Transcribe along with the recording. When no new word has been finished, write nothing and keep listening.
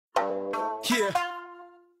Yeah.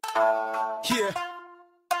 Yeah.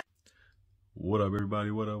 What up,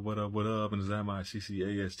 everybody? What up? What up? What up? And it's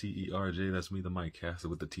MICCASTERJ. That's me, the Mike Caster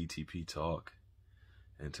with the T.T.Ptok.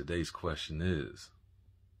 And today's question is,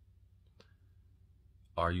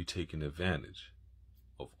 are you taking advantage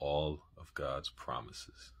of all of God's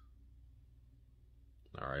promises?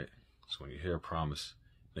 All right. So when you hear a promise,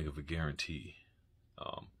 think of a guarantee.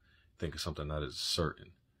 Think of something that is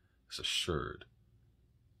certain, it's assured,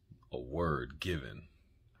 a word given,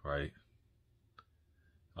 right?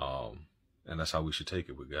 And that's how we should take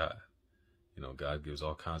it with God. You know, God gives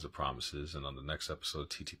all kinds of promises, and on the next episode of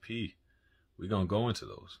TTP, we're going to go into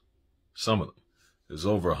those. Some of them. There's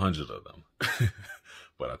over 100 of them.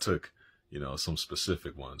 But I took, some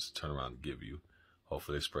specific ones to turn around and give you.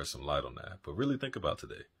 Hopefully they spread some light on that. But really think about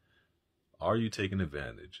today. Are you taking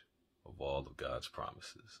advantage of all of God's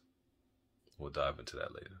promises? We'll dive into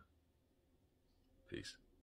that later. Peace.